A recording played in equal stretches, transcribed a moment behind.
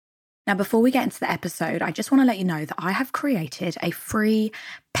Now, before we get into the episode, I just want to let you know that I have created a free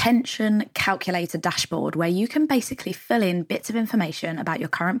pension calculator dashboard where you can basically fill in bits of information about your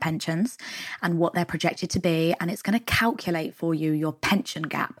current pensions and what they're projected to be, and it's going to calculate for you your pension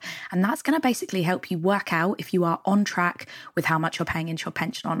gap. And that's going to basically help you work out if you are on track with how much you're paying into your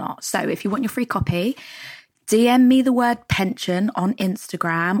pension or not. So if you want your free copy, DM me the word pension on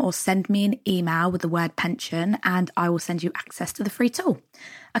Instagram or send me an email with the word pension and I will send you access to the free tool.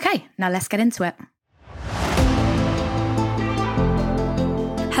 Okay, now let's get into it.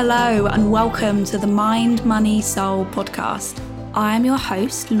 Hello and welcome to the Mind, Money, Soul podcast. I am your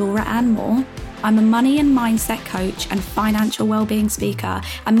host, Laura Ann Moore. I'm a money and mindset coach and financial wellbeing speaker,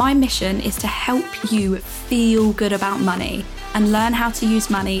 and my mission is to help you feel good about money and learn how to use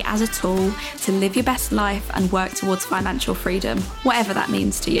money as a tool to live your best life and work towards financial freedom, whatever that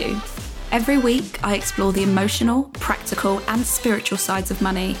means to you. Every week, I explore the emotional, practical, and spiritual sides of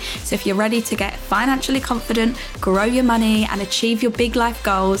money. So if you're ready to get financially confident, grow your money, and achieve your big life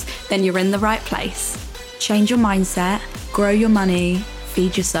goals, then you're in the right place. Change your mindset, grow your money,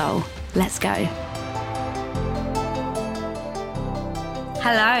 feed your soul. Let's go.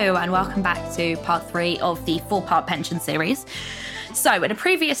 Hello, and welcome back to part 3 of the 4-part pension series. So in a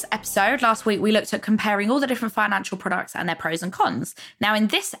previous episode last week, we looked at comparing all the different financial products and their pros and cons. Now in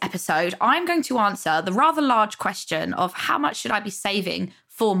this episode, I'm going to answer the rather large question of how much should I be saving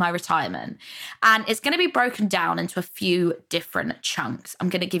for my retirement? And it's going to be broken down into a few different chunks. I'm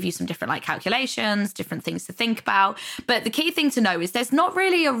going to give you some different calculations, different things to think about. But the key thing to know is there's not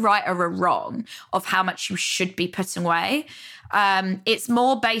really a right or a wrong of how much you should be putting away. It's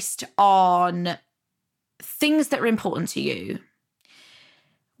more based on things that are important to you.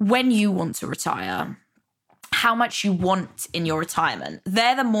 When you want to retire, how much you want in your retirement.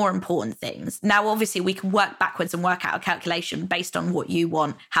 They're the more important things. Now, obviously, we can work backwards and work out a calculation based on what you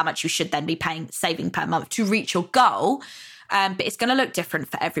want, how much you should then be saving per month to reach your goal. But it's going to look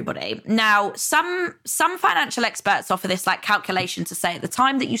different for everybody. Now, some financial experts offer this calculation to say at the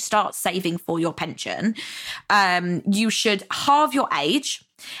time that you start saving for your pension, you should halve your age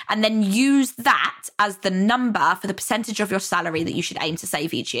and then use that as the number for the percentage of your salary that you should aim to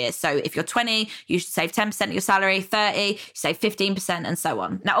save each year. So if you're 20, you should save 10% of your salary, 30, you save 15%, and so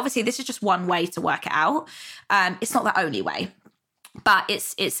on. Now, obviously, this is just one way to work it out. It's not the only way. But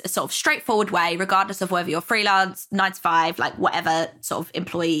it's a sort of straightforward way, regardless of whether you're freelance, 9 to 5, whatever sort of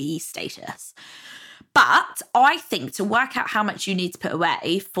employee status. But I think to work out how much you need to put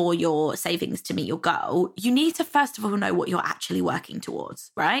away for your savings to meet your goal, you need to first of all know what you're actually working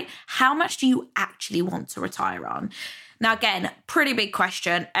towards, right? How much do you actually want to retire on? Now, again, pretty big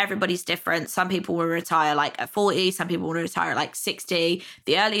question. Everybody's different. Some people will retire at 40. Some people will retire at 60.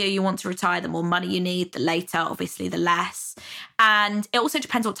 The earlier you want to retire, the more money you need. The later, obviously, the less. And it also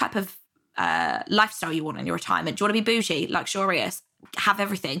depends what type of lifestyle you want in your retirement. Do you want to be bougie, luxurious, have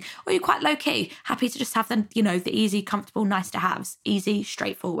everything? Or are you quite low-key, happy to just have the easy, comfortable, nice to haves, easy,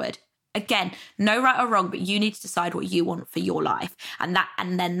 straightforward? Again, no right or wrong, but you need to decide what you want for your life. And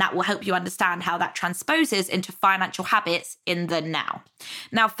then that will help you understand how that transposes into financial habits in the now.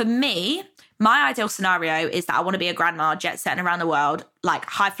 Now, for me, my ideal scenario is that I want to be a grandma, jet setting around the world,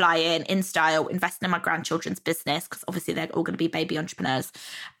 high flying, in style, investing in my grandchildren's business, because obviously they're all going to be baby entrepreneurs,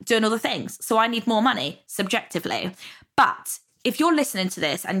 doing all the things. So I need more money, subjectively. But if you're listening to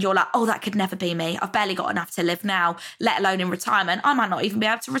this and you're oh, that could never be me, I've barely got enough to live now, let alone in retirement, I might not even be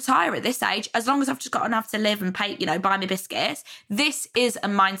able to retire at this age, as long as I've just got enough to live and pay, buy me biscuits. This is a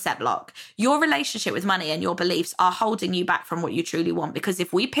mindset block. Your relationship with money and your beliefs are holding you back from what you truly want. Because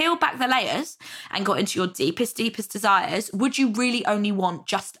if we peel back the layers and got into your deepest desires, would you really only want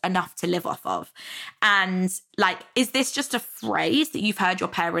just enough to live off of? And is this just a phrase that you've heard your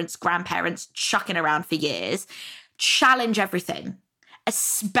parents, grandparents chucking around for years? Challenge everything,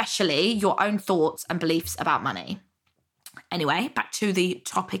 especially your own thoughts and beliefs about money. Anyway, back to the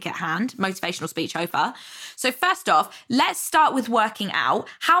topic at hand, motivational speech over. So first off, let's start with working out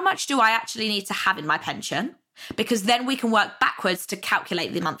how much do I actually need to have in my pension, because then we can work backwards to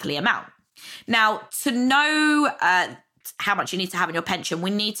calculate the monthly amount. Now, to know how much you need to have in your pension,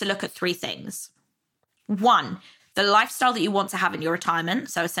 we need to look at 3 things. 1, the lifestyle that you want to have in your retirement,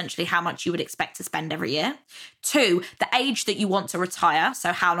 so essentially how much you would expect to spend every year. 2, the age that you want to retire,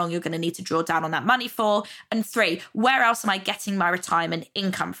 so how long you're going to need to draw down on that money for. And 3, where else am I getting my retirement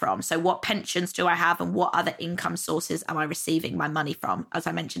income from? So what pensions do I have and what other income sources am I receiving my money from? As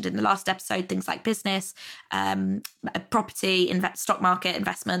I mentioned in the last episode, things like business, property, stock market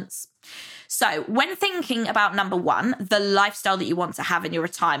investments, So when thinking about number one, the lifestyle that you want to have in your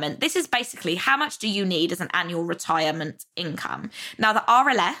retirement, this is basically how much do you need as an annual retirement income? Now, the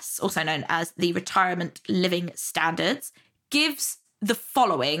RLS, also known as the Retirement Living Standards, gives the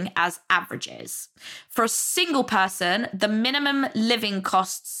following as averages. For a single person, the minimum living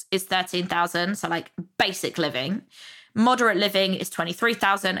costs is 13,000, so like basic living. Moderate living is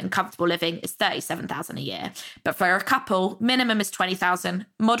 23,000 and comfortable living is 37,000 a year. But for a couple, minimum is 20,000,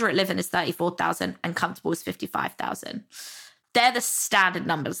 moderate living is 34,000 and comfortable is 55,000. They're the standard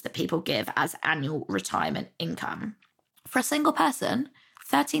numbers that people give as annual retirement income. For a single person,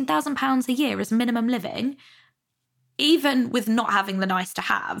 £13,000 a year is minimum living, even with not having the nice to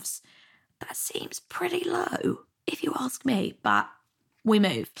haves. That seems pretty low, if you ask me, but we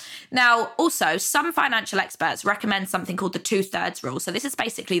move. Now, also, some financial experts recommend something called the 2/3 rule. So this is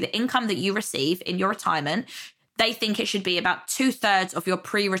basically the income that you receive in your retirement. They think it should be about 2/3 of your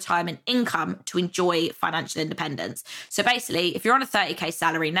pre-retirement income to enjoy financial independence. So basically, if you're on a 30k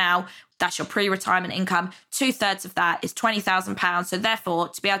salary now, that's your pre-retirement income. 2/3 of that is £20,000. So therefore,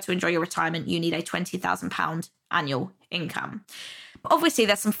 to be able to enjoy your retirement, you need a £20,000 annual income. But obviously,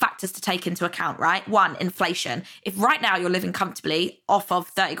 there's some factors to take into account, right? One, inflation. If right now you're living comfortably off of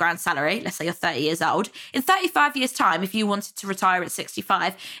 30 grand salary, let's say you're 30 years old, in 35 years' time, if you wanted to retire at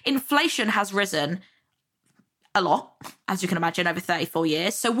 65, inflation has risen a lot, as you can imagine, over 34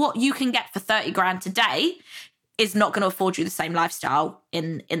 years. So what you can get for 30 grand today is not going to afford you the same lifestyle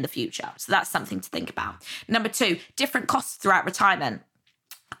in the future. So that's something to think about. Number two, different costs throughout retirement.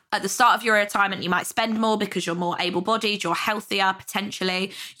 At the start of your retirement, you might spend more because you're more able-bodied, you're healthier,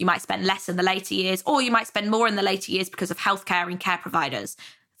 potentially. You might spend less in the later years, or you might spend more in the later years because of healthcare and care providers.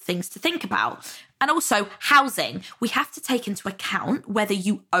 Things to think about. And also housing. We have to take into account whether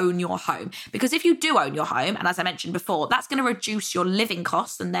you own your home. Because if you do own your home, and as I mentioned before, that's going to reduce your living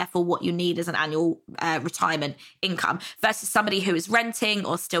costs and therefore what you need as an annual retirement income versus somebody who is renting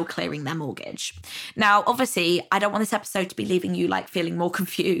or still clearing their mortgage. Now, obviously, I don't want this episode to be leaving you like feeling more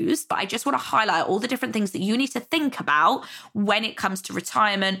confused, but I just want to highlight all the different things that you need to think about when it comes to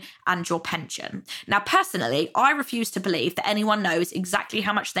retirement and your pension. Now, personally, I refuse to believe that anyone knows exactly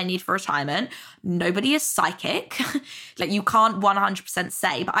how much they need for retirement. Nobody is psychic. Like, you can't 100%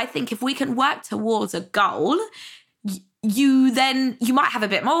 say, but I think if we can work towards a goal, you might have a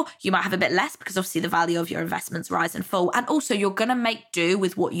bit more, you might have a bit less, because obviously the value of your investments rise and fall. And also you're going to make do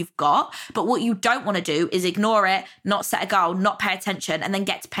with what you've got. But what you don't want to do is ignore it, not set a goal, not pay attention, and then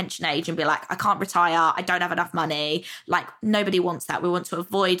get to pension age and be like, I can't retire, I don't have enough money. Like, nobody wants that. We want to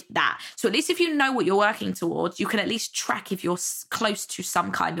avoid that. So at least if you know what you're working towards, you can at least track if you're close to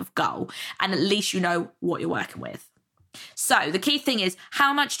some kind of goal, and at least you know what you're working with. So the key thing is,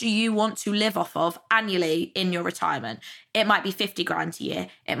 how much do you want to live off of annually in your retirement? It might be 50 grand a year.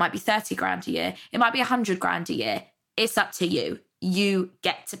 It might be 30 grand a year. It might be 100 grand a year. It's up to you. You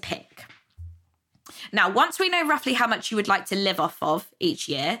get to pick. Now, once we know roughly how much you would like to live off of each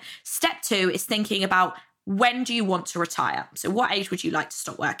year, step 2 is thinking about, when do you want to retire? So what age would you like to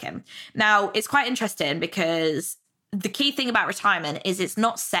stop working? Now, it's quite interesting because the key thing about retirement is it's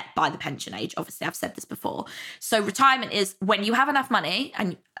not set by the pension age. Obviously, I've said this before. So retirement is when you have enough money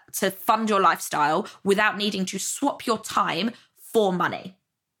and to fund your lifestyle without needing to swap your time for money.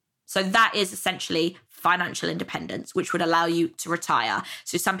 So that is essentially financial independence, which would allow you to retire.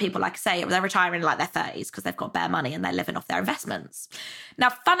 So some people, like I say, they're retiring in like their 30s because they've got bare money and they're living off their investments.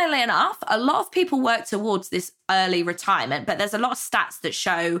 Now, funnily enough, a lot of people work towards this early retirement, but there's a lot of stats that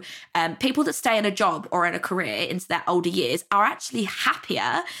show people that stay in a job or in a career into their older years are actually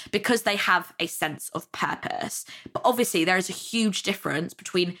happier because they have a sense of purpose. But obviously, there is a huge difference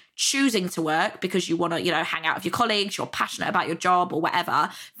between choosing to work because you want to, hang out with your colleagues, you're passionate about your job or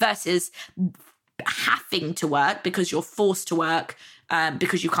whatever, versus having to work because you're forced to work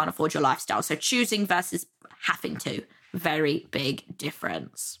because you can't afford your lifestyle. So choosing versus having to, very big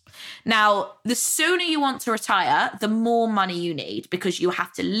difference. Now, the sooner you want to retire, the more money you need because you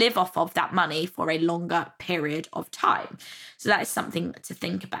have to live off of that money for a longer period of time. So that is something to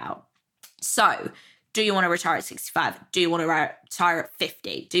think about. So, do you want to retire at 65? Do you want to retire at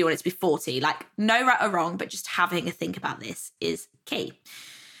 50? Do you want it to be 40? Like, no right or wrong, but just having a think about this is key.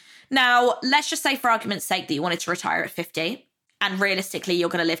 Now, let's just say for argument's sake that you wanted to retire at 50 and realistically you're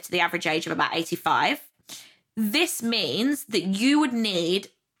going to live to the average age of about 85. This means that you would need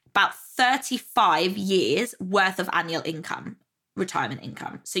about 35 years worth of annual income, retirement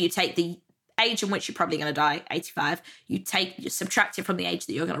income. So you take the age in which you're probably going to die, 85, you subtract it from the age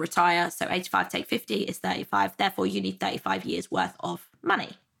that you're going to retire. So 85 take 50 is 35. Therefore, you need 35 years worth of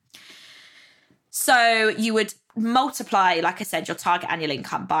money. So you would multiply, like I said, your target annual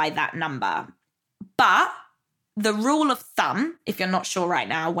income by that number. But the rule of thumb, if you're not sure right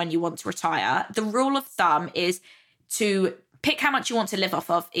now when you want to retire, the rule of thumb is to pick how much you want to live off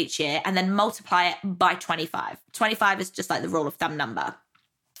of each year and then multiply it by 25. 25 is just like the rule of thumb number.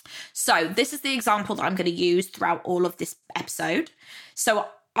 So this is the example that I'm going to use throughout all of this episode. So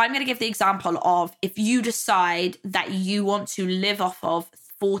I'm going to give the example of if you decide that you want to live off of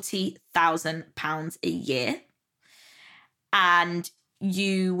 £40,000 a year and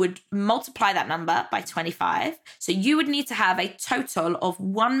you would multiply that number by 25. So you would need to have a total of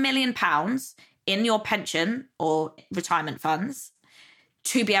 £1 million in your pension or retirement funds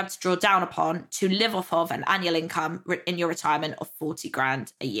to be able to draw down upon to live off of an annual income in your retirement of 40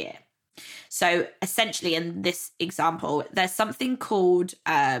 grand a year. So essentially in this example, there's something called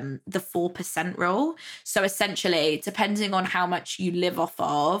the 4% rule. So essentially, depending on how much you live off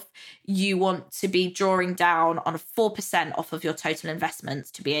of, you want to be drawing down on 4% off of your total investments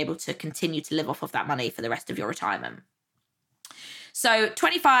to be able to continue to live off of that money for the rest of your retirement. So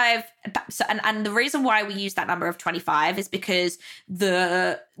 25, and the reason why we use that number of 25 is because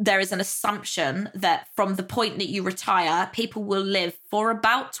there is an assumption that from the point that you retire, people will live for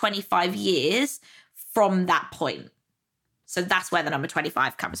about 25 years from that point. So that's where the number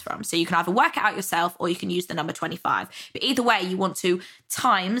 25 comes from. So you can either work it out yourself or you can use the number 25. But either way, you want to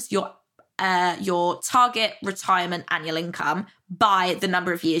times your target retirement annual income by the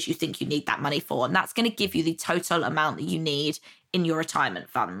number of years you think you need that money for. And that's going to give you the total amount that you need in your retirement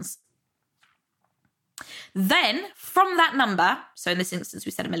funds. Then from that number, so in this instance,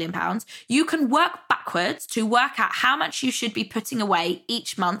 we said £1 million, you can work backwards to work out how much you should be putting away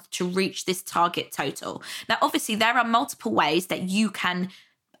each month to reach this target total. Now, obviously, there are multiple ways that you can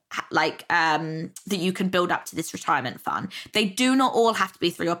that you can build up to this retirement fund. They do not all have to be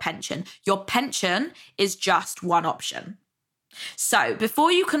through your pension. Your pension is just one option. So before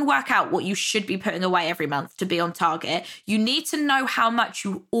you can work out what you should be putting away every month to be on target, you need to know how much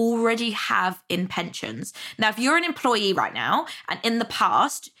you already have in pensions. Now, if you're an employee right now and in the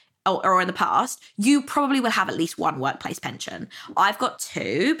past, you probably will have at least one workplace pension. I've got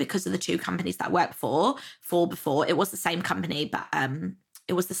two because of the two companies that I worked for before. It was the same company, but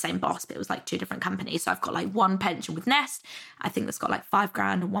it was the same boss, but it was like two different companies. So I've got like one pension with Nest, I think that's got like £5,000,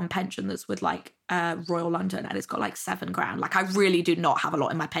 and one pension that's with like Royal London, and it's got like £7,000. Like I really do not have a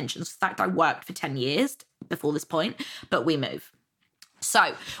lot in my pensions. In fact, I worked for 10 years before this point, but we move.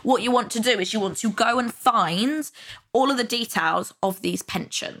 So what you want to do is you want to go and find all of the details of these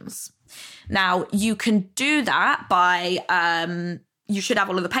pensions. Now, you can do that by you should have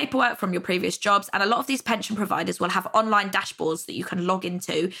all of the paperwork from your previous jobs. And a lot of these pension providers will have online dashboards that you can log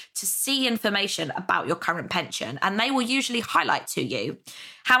into to see information about your current pension. And they will usually highlight to you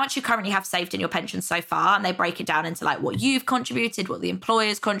how much you currently have saved in your pension so far. And they break it down into like what you've contributed, what the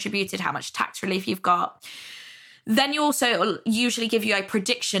employer's contributed, how much tax relief you've got. Then you also usually give you a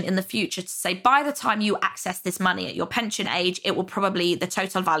prediction in the future to say, by the time you access this money at your pension age, the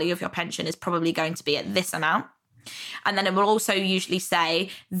total value of your pension is probably going to be at this amount. And then it will also usually say,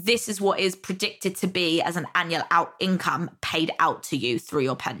 this is what is predicted to be as an annual income paid out to you through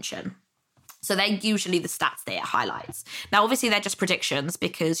your pension. So they're usually the stats that it highlights. Now, obviously, they're just predictions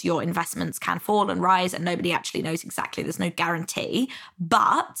because your investments can fall and rise and nobody actually knows exactly. There's no guarantee.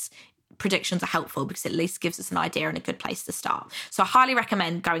 But predictions are helpful because it at least gives us an idea and a good place to start. So I highly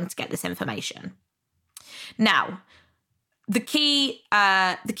recommend going to get this information. Now, the key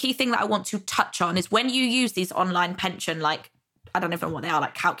thing that I want to touch on is when you use these online pension, like, I don't even know what they are,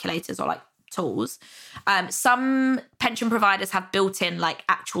 like calculators or like tools. Some pension providers have built in like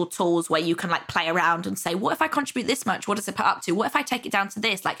actual tools where you can like play around and say, what if I contribute this much? What does it put up to? What if I take it down to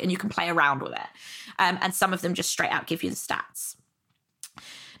this? Like, and you can play around with it. And some of them just straight out give you the stats.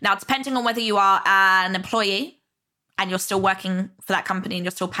 Now, depending on whether you are an employee and you're still working for that company and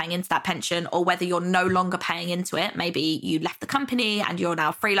you're still paying into that pension, or whether you're no longer paying into it, maybe you left the company and you're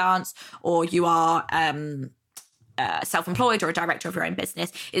now freelance, or you are self-employed or a director of your own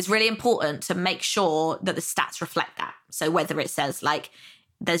business, it's really important to make sure that the stats reflect that. So whether it says like,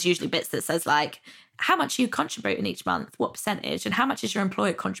 there's usually bits that says like, how much are you contributing each month, what percentage, and how much is your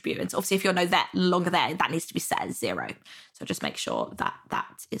employer contributing? So obviously if you're no longer there, that needs to be set as 0. So just make sure that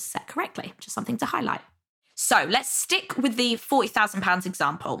that is set correctly, just something to highlight. So let's stick with the £40,000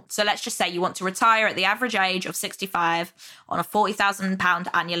 example. So let's just say you want to retire at the average age of 65 on a £40,000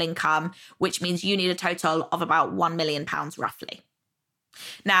 annual income, which means you need a total of about £1 million roughly.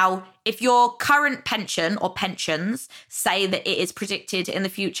 Now, if your current pension or pensions say that it is predicted in the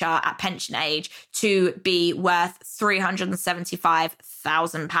future at pension age to be worth £375,000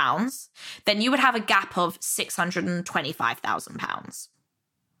 £1,000, then you would have a gap of £625,000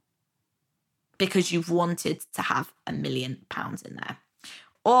 because you've wanted to have £1 million in there.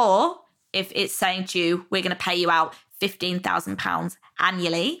 Or if it's saying to you, we're going to pay you out £15,000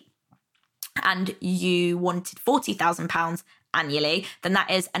 annually, and you wanted £40,000 annually, then that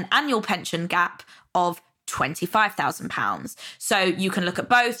is an annual pension gap of £25,000. So you can look at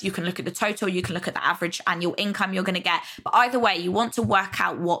both, you can look at the total, you can look at the average annual income you're going to get. But either way, you want to work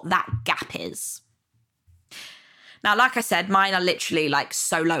out what that gap is. Now, like I said, mine are literally like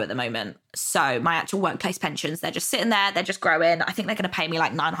so low at the moment. So my actual workplace pensions, they're just sitting there, they're just growing. I think they're going to pay me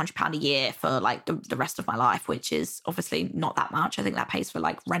like £900 a year for like the rest of my life, which is obviously not that much. I think that pays for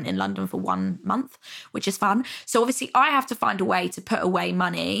like rent in London for 1 month, which is fun. So obviously I have to find a way to put away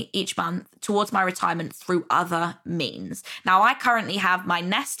money each month towards my retirement through other means. Now, I currently have my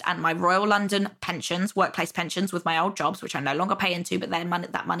Nest and my Royal London pensions, workplace pensions with my old jobs, which I no longer pay into, but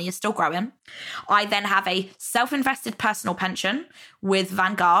that money is still growing. I then have a self-invested personal pension with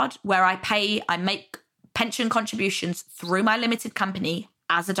Vanguard, where I make pension contributions through my limited company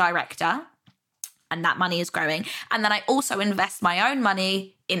as a director, and that money is growing. And then I also invest my own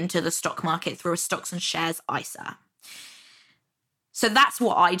money into the stock market through a stocks and shares ISA. So that's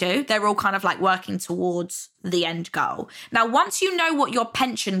what I do. They're all kind of like working towards the end goal. Now, once you know what your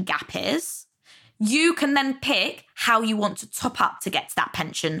pension gap is, you can then pick how you want to top up to get to that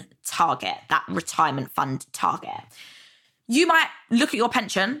pension target, that retirement fund target. You might look at your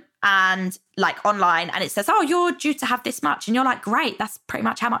pension and like online, and it says, oh, you're due to have this much. And you're like, great, that's pretty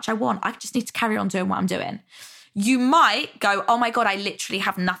much how much I want. I just need to carry on doing what I'm doing. You might go, oh my God, I literally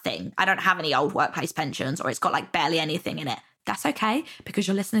have nothing. I don't have any old workplace pensions, or it's got like barely anything in it. That's okay, because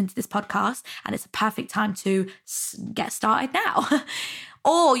you're listening to this podcast and it's a perfect time to get started now.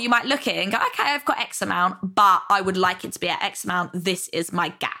 Or you might look at it and go, okay, I've got X amount, but I would like it to be at X amount. This is my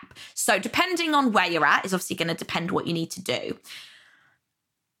gap. So depending on where you're at is obviously going to depend what you need to do.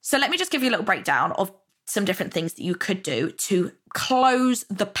 So let me just give you a little breakdown of some different things that you could do to close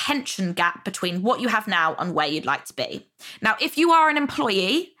the pension gap between what you have now and where you'd like to be. Now, if you are an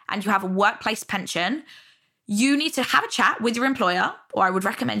employee and you have a workplace pension, you need to have a chat with your employer, or I would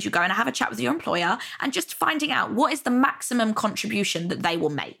recommend you go and have a chat with your employer and just finding out what is the maximum contribution that they will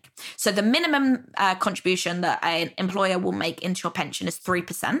make. So the minimum contribution that an employer will make into your pension is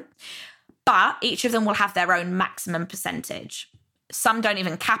 3%, but each of them will have their own maximum percentage. Some don't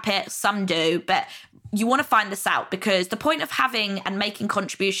even cap it, some do, but you want to find this out, because the point of having and making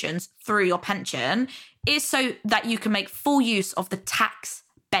contributions through your pension is so that you can make full use of the tax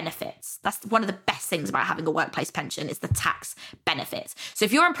benefits. That's one of the best things about having a workplace pension, is the tax benefits. So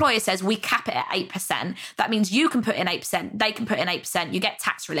if your employer says we cap it at 8%, that means you can put in 8%, they can put in 8%, you get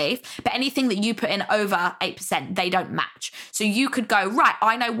tax relief, but anything that you put in over 8%, they don't match. So you could go, right,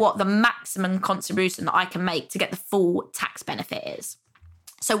 I know what the maximum contribution that I can make to get the full tax benefit is.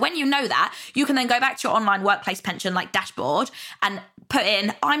 So when you know that, you can then go back to your online workplace pension like dashboard and put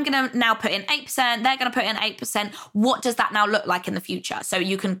in, I'm going to now put in 8%, they're going to put in 8%. What does that now look like in the future? So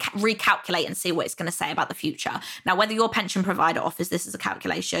you can recalculate and see what it's going to say about the future. Now, whether your pension provider offers this as a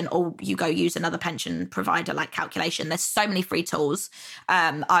calculation or you go use another pension provider like Calculation, there's so many free tools.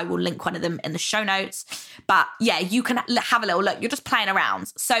 I will link one of them in the show notes. But yeah, you can have a little look. You're just playing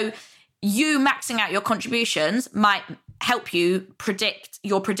around. So you maxing out your contributions might help you predict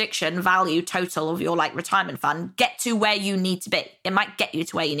your prediction value total of your like retirement fund, get to where you need to be. It might get you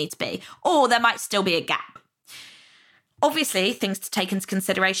to where you need to be, or there might still be a gap. Obviously, things to take into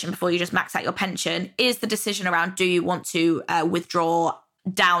consideration before you just max out your pension is the decision around, do you want to withdraw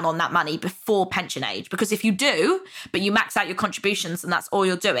down on that money before pension age? Because if you do, but you max out your contributions and that's all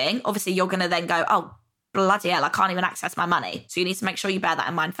you're doing, obviously you're going to then go, oh, bloody hell, I can't even access my money. So you need to make sure you bear that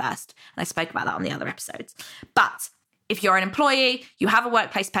in mind first. And I spoke about that on the other episodes. But if you're an employee, you have a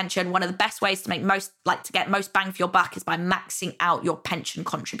workplace pension, one of the best ways to get most bang for your buck is by maxing out your pension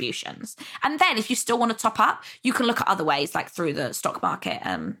contributions. And then if you still want to top up, you can look at other ways, like through the stock market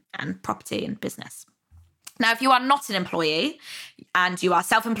and property and business. Now, if you are not an employee and you are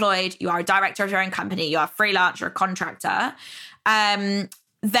self-employed, you are a director of your own company, you are a freelance, you're a contractor,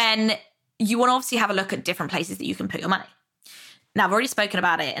 then you want to obviously have a look at different places that you can put your money. Now, I've already spoken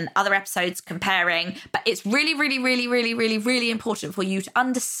about it in other episodes comparing, but it's really, really, really, really, really, really important for you to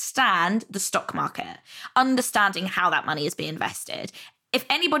understand the stock market, understanding how that money is being invested. If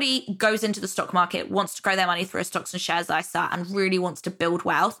anybody goes into the stock market, wants to grow their money through a stocks and shares ISA and really wants to build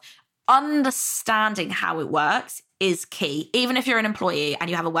wealth, understanding how it works is key, even if you're an employee and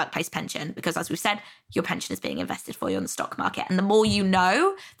you have a workplace pension, because as we've said, your pension is being invested for you in the stock market. And the more you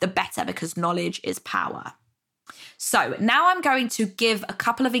know, the better, because knowledge is power. So now I'm going to give a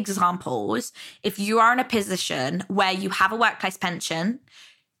couple of examples. If you are in a position where you have a workplace pension,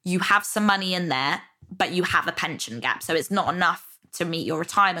 you have some money in there, but you have a pension gap. So it's not enough to meet your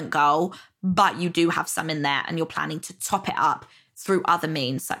retirement goal, but you do have some in there and you're planning to top it up through other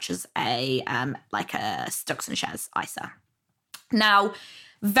means, such as a stocks and shares ISA. Now,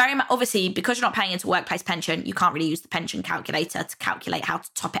 very much, obviously, because you're not paying into workplace pension, you can't really use the pension calculator to calculate how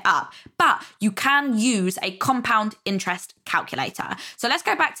to top it up, but you can use a compound interest calculator. So let's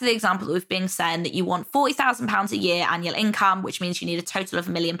go back to the example that we've been saying that you want £40,000 a year annual income, which means you need a total of £1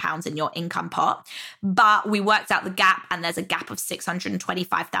 million in your income pot. But we worked out the gap, and there's a gap of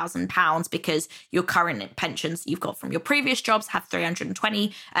 £625,000 because your current pensions you've got from your previous jobs have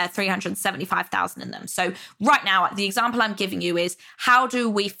 375,000 in them. So right now, the example I'm giving you is, how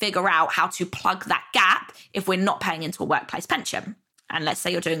do we figure out how to plug that gap if we're not paying into a workplace pension? And let's say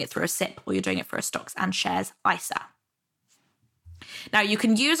you're doing it through a SIP or you're doing it for a stocks and shares ISA. Now, you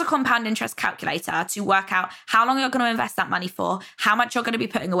can use a compound interest calculator to work out how long you're going to invest that money for, how much you're going to be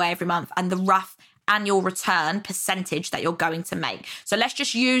putting away every month, and the rough annual return percentage that you're going to make. So let's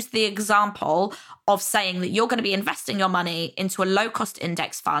just use the example of saying that you're going to be investing your money into a low-cost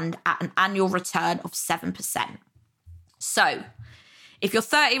index fund at an annual return of 7%. So if you're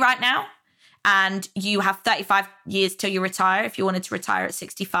 30 right now and you have 35 years till you retire, if you wanted to retire at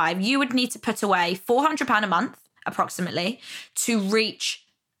 65, you would need to put away £400 a month, approximately, to reach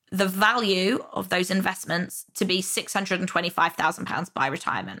the value of those investments to be £625,000 by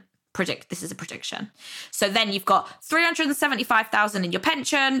retirement. This is a prediction. So then you've got 375,000 in your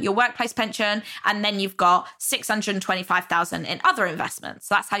pension, your workplace pension, and then you've got 625,000 in other investments.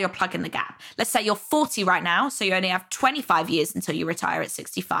 So that's how you're plugging the gap. Let's say you're 40 right now, so you only have 25 years until you retire at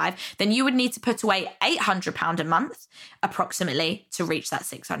 65. Then you would need to put away £800 a month, approximately, to reach that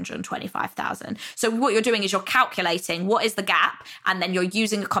 625,000. So what you're doing is you're calculating what is the gap, and then you're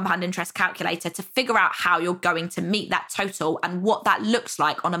using a compound interest calculator to figure out how you're going to meet that total and what that looks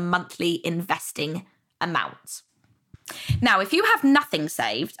like on a monthly investing amount. Now, if you have nothing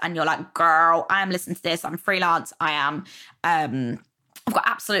saved and you're like, girl, I am listening to this, I'm freelance, I've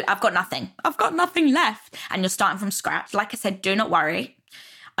got nothing left, and you're starting from scratch, like I said, do not worry.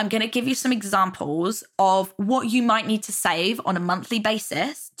 I'm going to give you some examples of what you might need to save on a monthly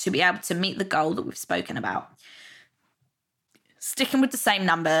basis to be able to meet the goal that we've spoken about. Sticking with the same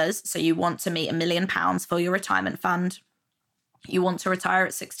numbers, so you want to meet £1 million for your retirement fund. You want to retire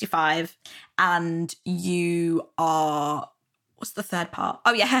at 65, and you are, what's the third part?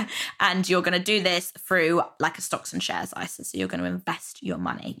 Oh yeah. And you're going to do this through like a stocks and shares ISA. So you're going to invest your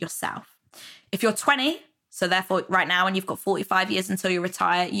money yourself. If you're 20, so therefore right now, and you've got 45 years until you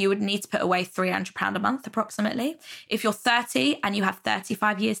retire, you would need to put away £300 a month approximately. If you're 30 and you have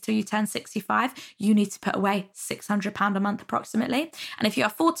 35 years till you turn 65, you need to put away £600 a month approximately. And if you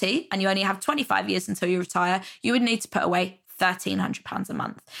are 40 and you only have 25 years until you retire, you would need to put away £1,300 a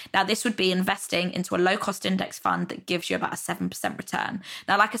month. Now, this would be investing into a low-cost index fund that gives you about a 7% return.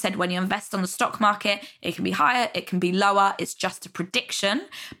 Now, like I said, when you invest on the stock market, it can be higher, it can be lower. It's just a prediction.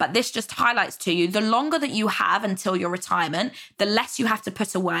 But this just highlights to you, the longer that you have until your retirement, the less you have to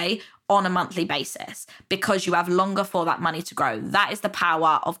put away on a monthly basis because you have longer for that money to grow. That is the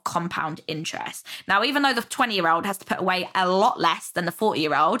power of compound interest. Now, even though the 20-year-old has to put away a lot less than the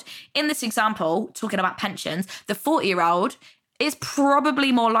 40-year-old, in this example, talking about pensions, the 40-year-old is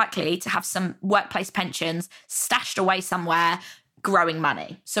probably more likely to have some workplace pensions stashed away somewhere, growing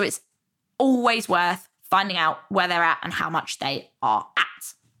money. So it's always worth finding out where they're at and how much they are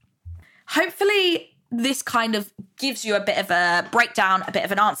at. Hopefully, this kind of gives you a bit of a breakdown, a bit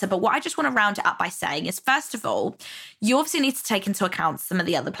of an answer. But what I just want to round it up by saying is, first of all, you obviously need to take into account some of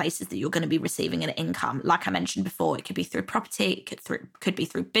the other places that you're going to be receiving an income. Like I mentioned before, it could be through property, it could be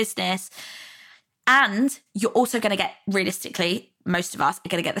through business. And you're also going to get, realistically, most of us are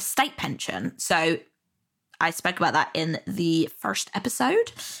going to get the state pension. So I spoke about that in the first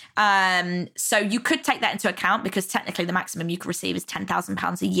episode. So you could take that into account because technically the maximum you can receive is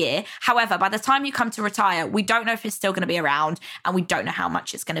 £10,000 a year. However, by the time you come to retire, we don't know if it's still going to be around and we don't know how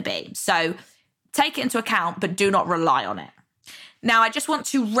much it's going to be. So take it into account, but do not rely on it. Now, I just want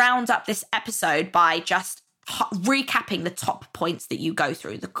to round up this episode by just recapping the top points that you go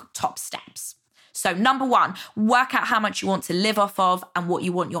through, the top steps. So number one, work out how much you want to live off of and what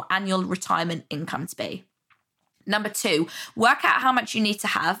you want your annual retirement income to be. Number two, work out how much you need to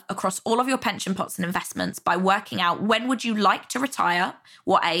have across all of your pension pots and investments by working out when would you like to retire,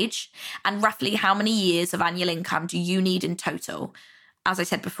 what age, and roughly how many years of annual income do you need in total. As I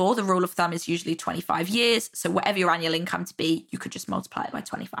said before, the rule of thumb is usually 25 years. So whatever your annual income to be, you could just multiply it by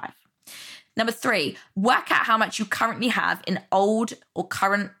 25. Number 3, work out how much you currently have in old or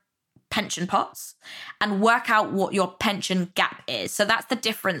current pension pots and work out what your pension gap is. So that's the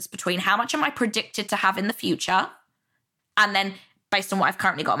difference between how much am I predicted to have in the future, and then based on what I've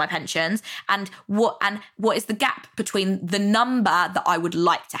currently got in my pensions, and what is the gap between the number that I would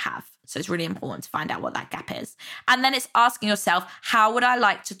like to have. So it's really important to find out what that gap is. And then it's asking yourself, how would I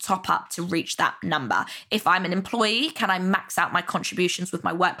like to top up to reach that number? If I'm an employee, can I max out my contributions with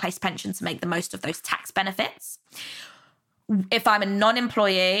my workplace pension to make the most of those tax benefits? If I'm a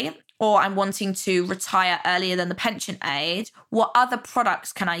non-employee, or I'm wanting to retire earlier than the pension age, what other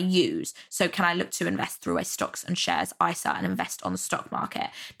products can I use? So can I look to invest through a stocks and shares ISA and invest on the stock market?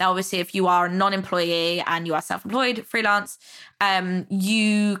 Now, obviously, if you are a non-employee and you are self-employed, freelance,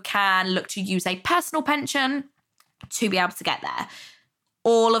 you can look to use a personal pension to be able to get there.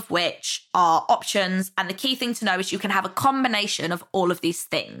 All of which are options. And the key thing to know is you can have a combination of all of these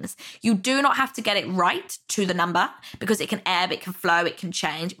things. You do not have to get it right to the number because it can ebb, it can flow, it can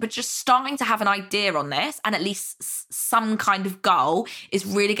change. But just starting to have an idea on this and at least some kind of goal is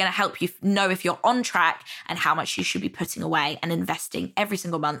really going to help you know if you're on track and how much you should be putting away and investing every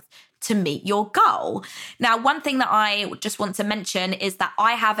single month to meet your goal. Now, one thing that I just want to mention is that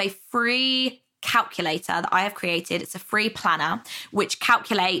I have a free calculator that I have created. It's a free planner which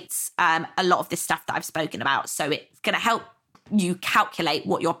calculates a lot of this stuff that I've spoken about. So it's going to help you calculate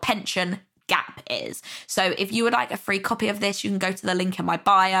what your pension gap is. So if you would like a free copy of this, you can go to the link in my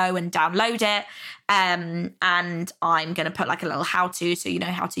bio and download it. And I'm going to put like a little how-to so you know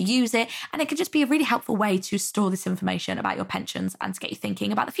how to use it. And it could just be a really helpful way to store this information about your pensions and to get you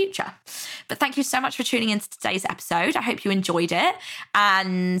thinking about the future. But thank you so much for tuning into today's episode. I hope you enjoyed it.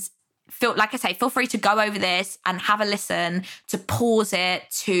 And feel free to go over this and have a listen, to pause it,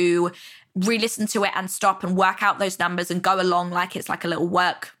 to re-listen to it and stop and work out those numbers and go along like it's like a little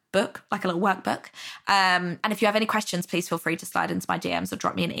workbook. And if you have any questions, please feel free to slide into my DMs or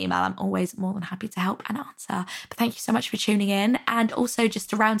drop me an email. I'm always more than happy to help and answer. But thank you so much for tuning in. And also, just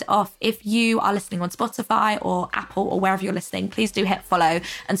to round it off, if you are listening on Spotify or Apple or wherever you're listening, please do hit follow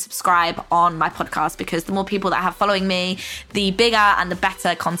and subscribe on my podcast, because the more people that have following me, the bigger and the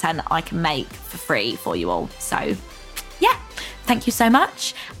better content I can make for free for you all. So yeah, thank you so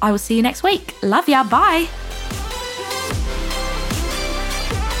much. I will see you next week. Love ya. Bye.